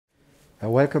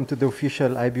Welcome to the official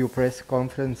IBU press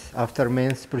conference after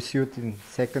men's pursuit in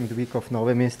second week of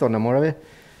Nove Mesto on Morave.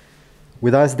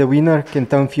 With us, the winner,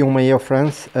 Quentin Fillon Maillet of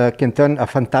France, Quentin, a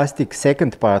fantastic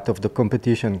second part of the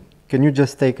competition. Can you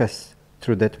just take us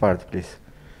through that part, please?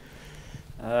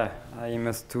 I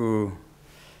must to.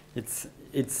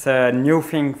 It's a new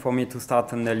thing for me to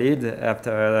start on the lead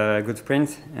after a good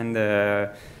sprint, and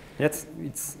yes,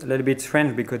 it's a little bit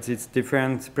strange because it's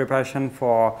different preparation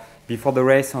for before the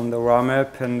race on the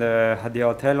warm-up and at the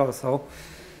hotel also.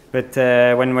 But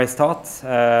when we start,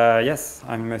 yes,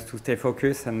 I must to stay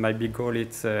focused, and my big goal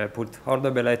is put all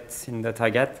the bullets in the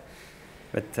target.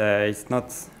 But it's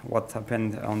not what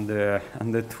happened on the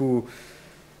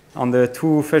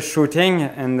two first shooting,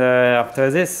 and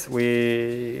after this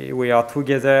we are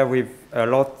together with a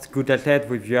lot good athletes,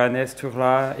 with Johannes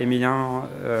Thingnes, Emilien,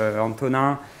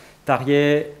 Antonin,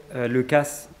 Tarier,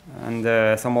 Lucas, and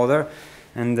some other.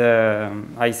 And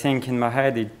I think in my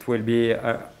head it will be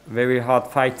a very hard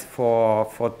fight for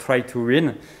try to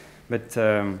win. But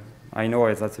I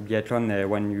know that's a biathlon.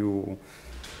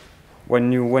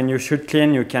 When you shoot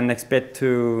clean, you can expect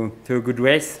to a good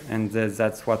race, and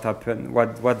that's what happened.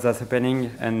 That's happening.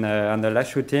 And on the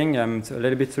last shooting, I'm a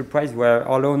little bit surprised. We're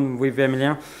alone with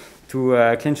Emilien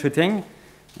to clean shooting,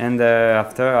 and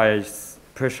after I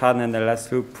push hard in the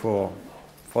last loop for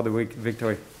the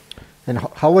victory. And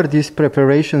how are these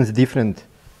preparations different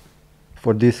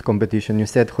for this competition? You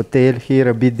said hotel here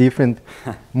a bit different,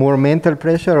 more mental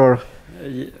pressure, or?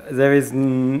 There is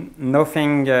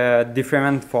nothing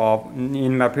different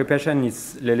in my preparation.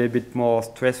 It's a little bit more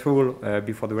stressful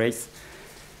before the race,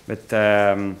 but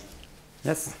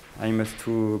yes, I must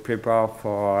to prepare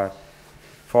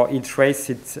for each race.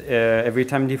 It's every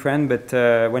time different, but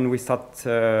when we start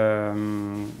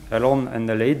alone in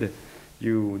the lead,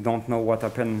 you don't know what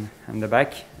happened in the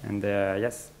back, and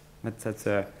yes, that's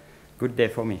a good day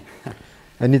for me.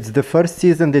 And it's the first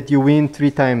season that you win 3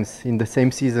 times in the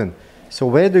same season. So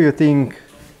where do you think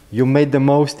you made the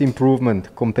most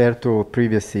improvement compared to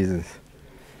previous seasons?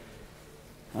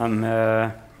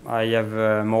 I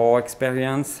have more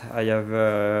experience, I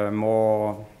have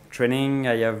more training,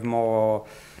 I have more,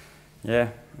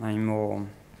 I'm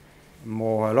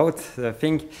more a lot, I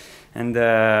think. And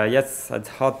yes, it's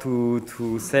hard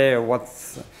to say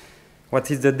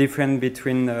what is the difference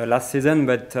between last season,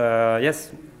 but yes,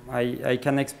 I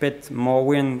can expect more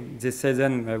win this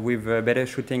season with better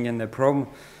shooting in the prom,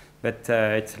 but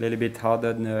it's a little bit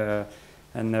harder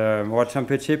in the World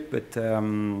Championship. But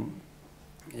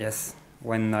yes,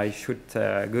 when I shoot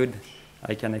good,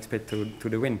 I can expect to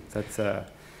the win.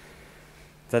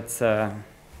 That's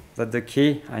the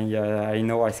key. I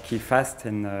know I ski fast,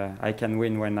 and I can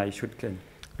win when I shoot clean.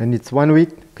 And it's 1 week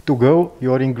to go.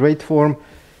 You are in great form.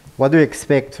 What do you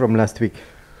expect from last week?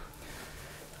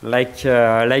 Like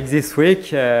this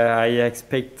week, I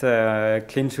expect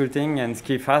clean shooting and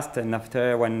ski fast. And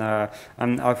after, when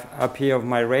I'm happy of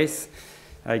my race,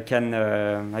 I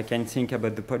can think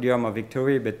about the podium or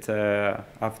victory. But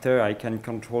after, I can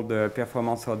control the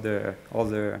performance of the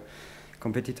other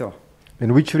competitor.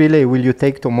 And which relay will you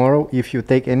take tomorrow, if you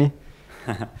take any?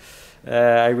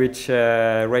 I will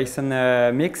race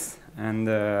and mix, and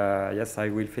yes, I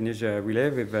will finish a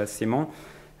relay with Simon.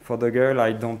 For the girl,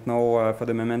 I don't know for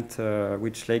the moment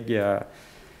which leg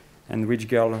and which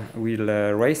girl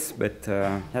will race, but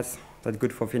yes, that's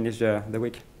good for finish the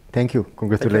week. Thank you.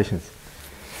 Congratulations.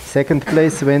 Thank you. Second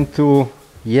place went to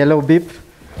Yellow Bib,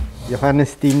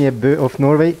 Johannes Thingnes Boe of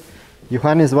Norway.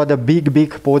 Johannes, what a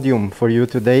big podium for you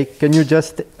today. Can you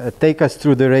just take us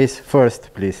through the race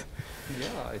first, please?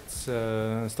 Yeah, it's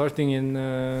starting in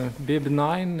Bib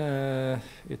 9.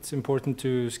 It's important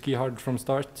to ski hard from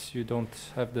start. You don't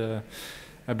have the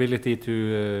ability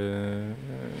to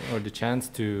or the chance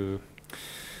to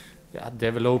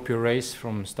develop your race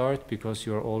from start, because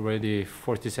you're already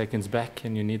 40 seconds back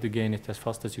and you need to gain it as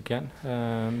fast as you can.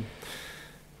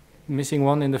 Missing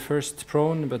one in the first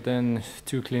prone, but then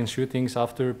 2 clean shootings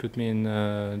after put me in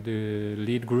the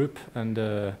lead group, and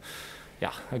a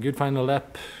good final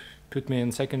lap put me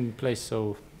in second place,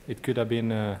 so it could have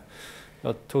been a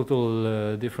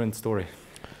total different story.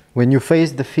 When you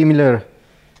faced the familiar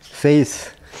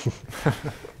face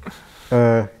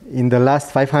in the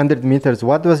last 500 meters,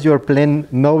 what was your plan,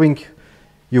 knowing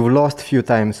you've lost a few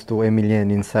times to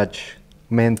Emilien in such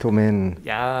man-to-man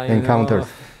encounters?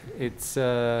 It's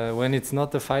when it's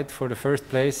not a fight for the first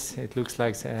place, it looks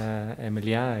like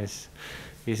Emilien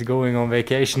is going on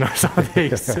vacation or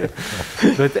something.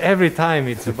 But every time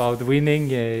it's about winning,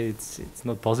 it's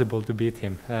not possible to beat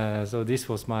him. So this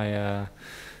was my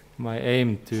my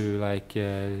aim to like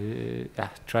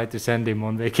try to send him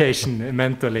on vacation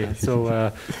mentally.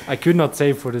 So I could not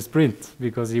save for the sprint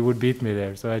because he would beat me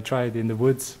there. So I tried in the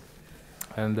woods,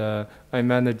 and I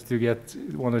managed to get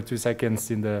 1 or 2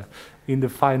 seconds in the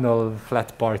final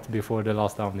flat part before the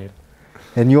last downhill.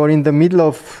 And you are in the middle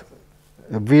of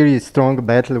a very strong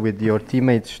battle with your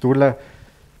teammate Sturla.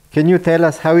 Can you tell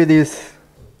us how it is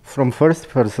from first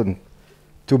person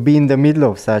to be in the middle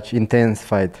of such intense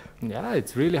fight? Yeah,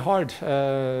 it's really hard.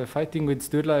 Fighting with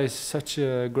Sturla is such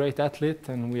a great athlete,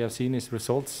 and we have seen his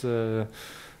results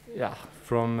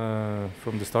from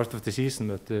the start of the season.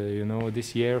 But you know,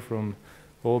 this year from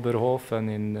Oberhof and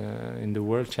in the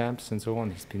World Champs and so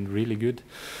on, he's been really good.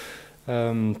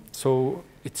 So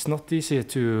it's not easy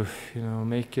to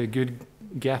make a good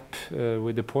gap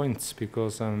with the points,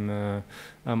 because I'm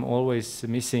always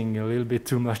missing a little bit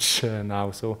too much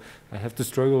now. So I have to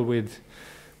struggle with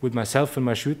myself and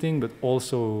my shooting, but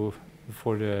also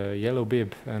for the yellow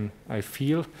bib. And I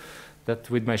feel that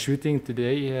with my shooting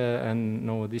today and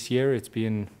this year, it's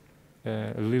been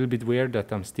a little bit weird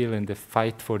that I'm still in the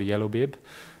fight for the yellow bib,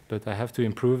 but I have to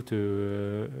improve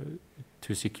to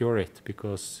secure it,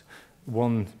 because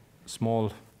one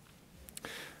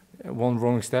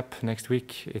wrong step next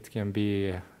week, it can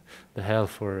be the hell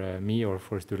for me or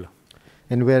for Sturla.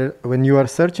 And when you are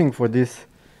searching for this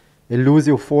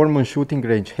elusive form on shooting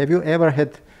range, have you ever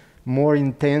had more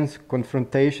intense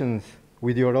confrontations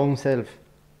with your own self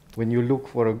when you look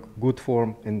for a good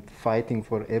form and fighting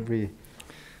for every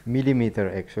millimeter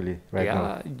actually right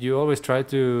now? You always try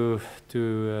to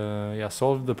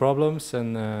solve the problems,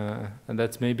 and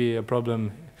that's maybe a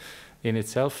problem in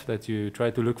itself, that you try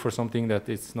to look for something that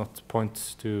it's not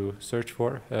point to search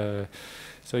for.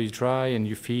 So you try and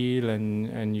you feel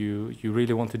and you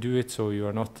really want to do it, so you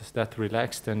are not that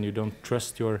relaxed and you don't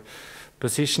trust your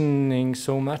positioning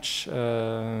so much.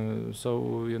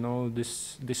 So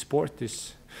this sport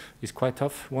is quite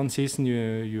tough. One season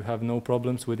you have no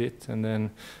problems with it, and then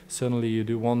suddenly you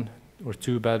do 1 or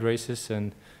 2 bad races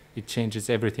and it changes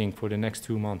everything for the next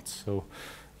 2 months. So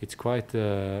it's quite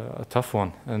a tough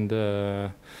one, and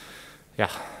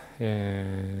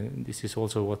this is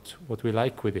also what we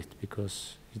like with it,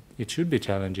 because it should be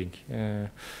challenging.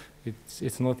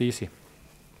 It's not easy.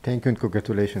 Thank you and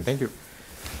congratulations. Thank you.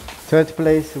 Third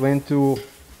place went to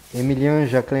Emilien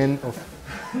Jacquelin of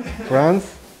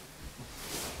France.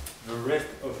 The rest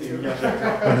of Emilien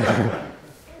Jacquelin.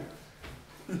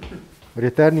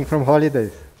 Returning from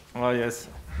holidays. Oh yes,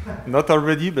 not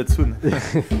already, but soon.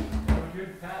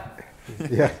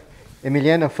 Yeah.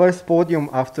 Emilien, a first podium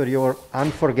after your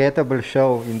unforgettable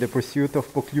show in the pursuit of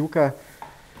Pokljuka.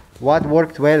 What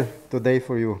worked well today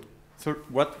for you? So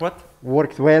what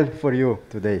worked well for you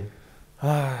today?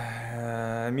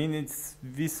 I mean,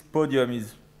 this podium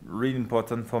is really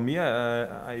important for me.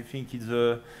 I think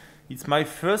it's my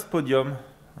first podium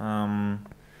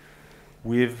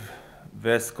with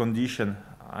this condition.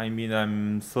 I mean,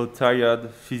 I'm so tired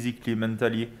physically,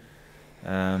 mentally.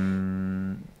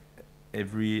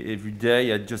 Every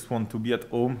day I just want to be at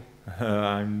home.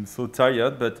 I'm so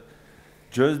tired, but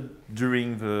just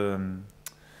during the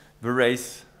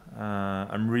race,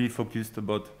 I'm really focused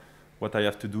about what I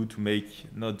have to do to make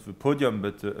not the podium,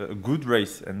 but a good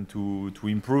race, and to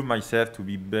improve myself to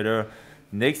be better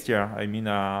next year. I mean,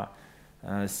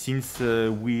 since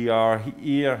we are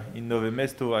here in Nove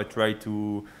Mesto, I try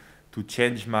to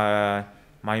change my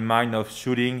mind of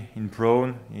shooting in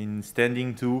prone, in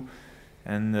standing too.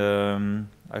 And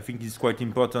I think it's quite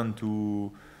important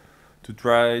to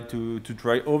try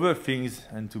other things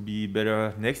and to be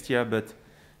better next year. But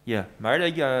yeah, my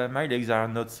legs are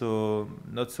not so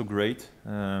great,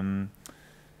 and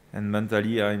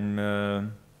mentally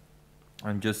I'm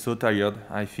just so tired.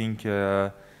 I think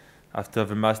after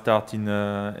the mass start in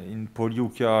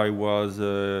Pokljuka, I was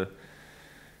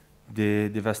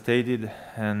devastated,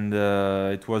 and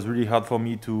it was really hard for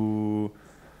me to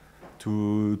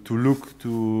look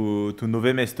to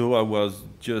Nove Mesto. I was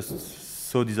just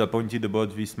so disappointed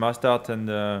about this mass start, and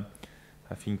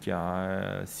I think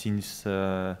since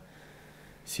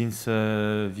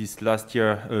this last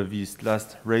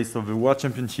race of the World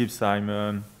Championships,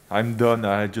 I'm done.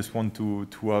 I just want to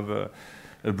have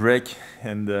a break,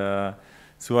 and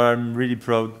so I'm really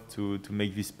proud to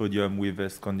make this podium with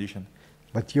this condition.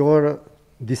 But your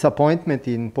disappointment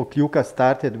in Pokljuka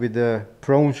started with the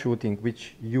prone shooting,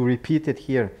 which you repeated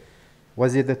here.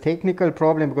 Was it a technical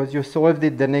problem, because you solved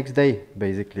it the next day,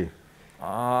 basically?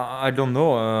 I don't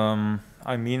know.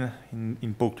 I mean,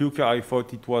 in Pokljuka, I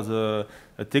thought it was a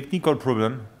technical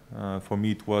problem. For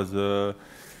me, it was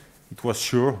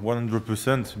sure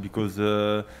 100%, because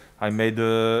I made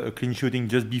a clean shooting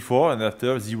just before, and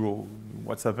after 0.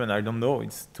 What's happened? I don't know.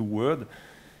 It's too weird.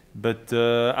 But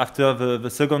after the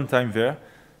second time there,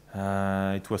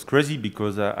 it was crazy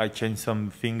because I changed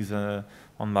some things on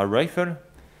my rifle,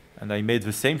 and I made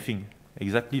the same thing,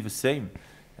 exactly the same.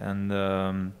 And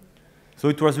so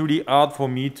it was really hard for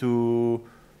me to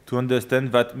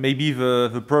understand that maybe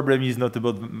the problem is not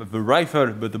about the rifle,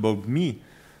 but about me.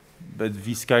 But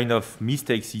this kind of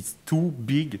mistakes is too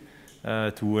big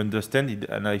to understand it,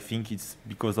 and I think it's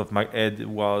because of my head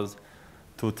was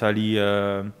totally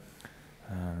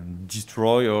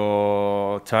destroyed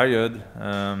or tired.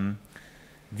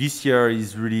 This year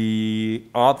is really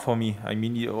hard for me. I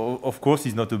mean, of course,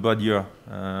 it's not a bad year.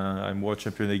 I'm world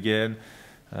champion again.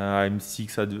 I'm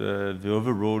 6th at the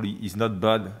overall. It's not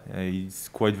bad. It's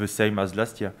quite the same as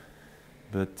last year.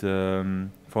 But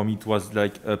for me, it was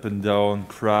like up and down,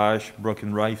 crash,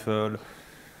 broken rifle.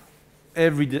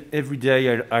 Every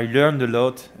day I learned a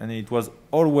lot, and it was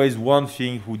always one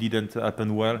thing who didn't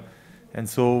happen well. And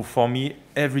so for me,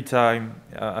 every time,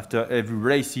 after every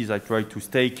races, I try to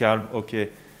stay calm. Okay,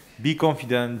 be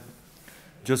confident,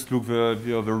 just look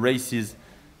the other races.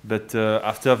 But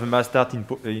after the mass start in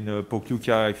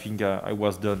Pokljuka, I think I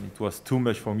was done. It was too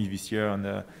much for me this year,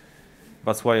 and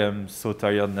that's why I'm so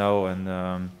tired now. And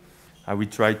I will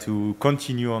try to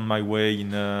continue on my way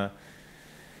in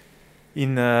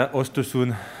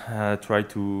Östersund, try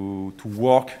to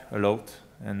work a lot.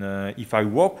 And if I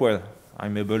work well,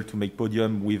 I'm able to make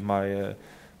podium with my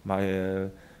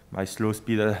my slow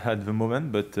speed at the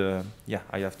moment. But yeah,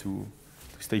 I have to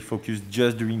stay focused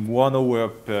just during 1 hour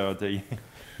per day.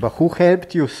 But who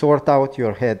helped you sort out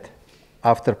your head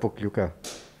after Pokljuka?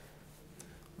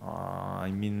 I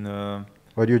mean,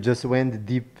 or you just went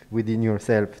deep within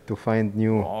yourself to find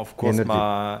new of course,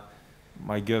 energy?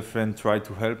 my girlfriend tried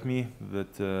to help me,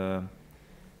 but it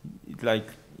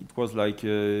was like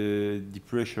the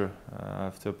pressure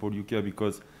after Pokljuka,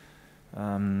 because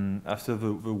after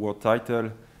the world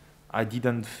title, I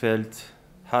didn't felt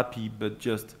happy, but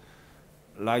just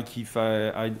like if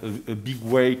I had a big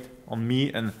weight on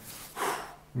me, and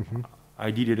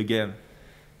I did it again.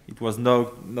 It was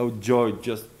no joy,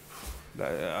 just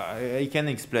I can't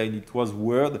explain. It was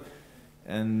weird.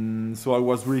 And so I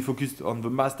was really focused on the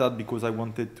mass start because I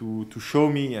wanted to show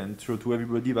me and show to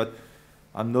everybody that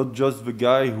I'm not just the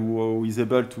guy who is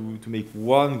able to make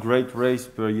one great race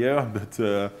per year,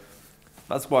 but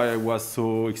that's why I was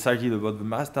so excited about the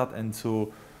mass start. And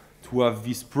so to have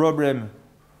this problem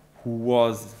who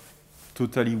was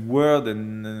totally weird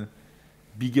and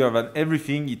bigger than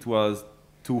everything, it was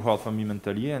too hard for me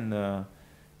mentally, and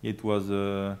it was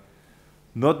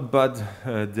not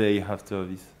bad day after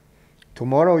this.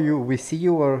 Tomorrow we see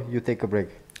you, or you take a break?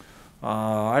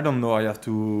 I don't know. I have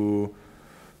to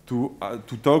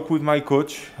talk with my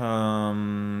coach.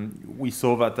 We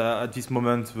saw that at this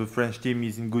moment the French team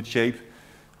is in good shape.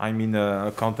 I mean,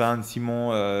 Quentin and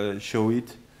Simon show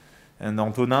it, and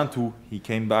Antonin too. He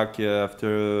came back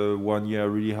after 1 year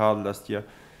really hard last year.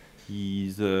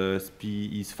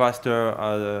 He's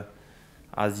faster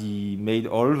as he made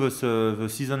all the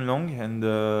season long, and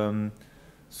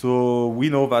so we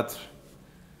know that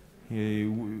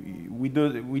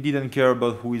we didn't care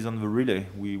about who is on the relay.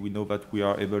 We know that we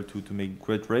are able to make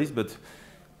great race, but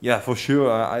yeah, for sure,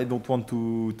 I don't want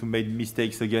to make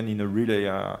mistakes again in a relay.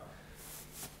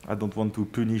 I don't want to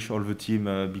punish all the team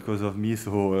because of me.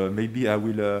 So maybe I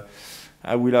will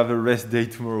have a rest day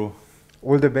tomorrow.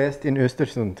 All the best in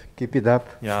Östersund. Keep it up.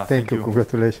 Yeah, Thank you.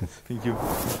 Congratulations. Thank you.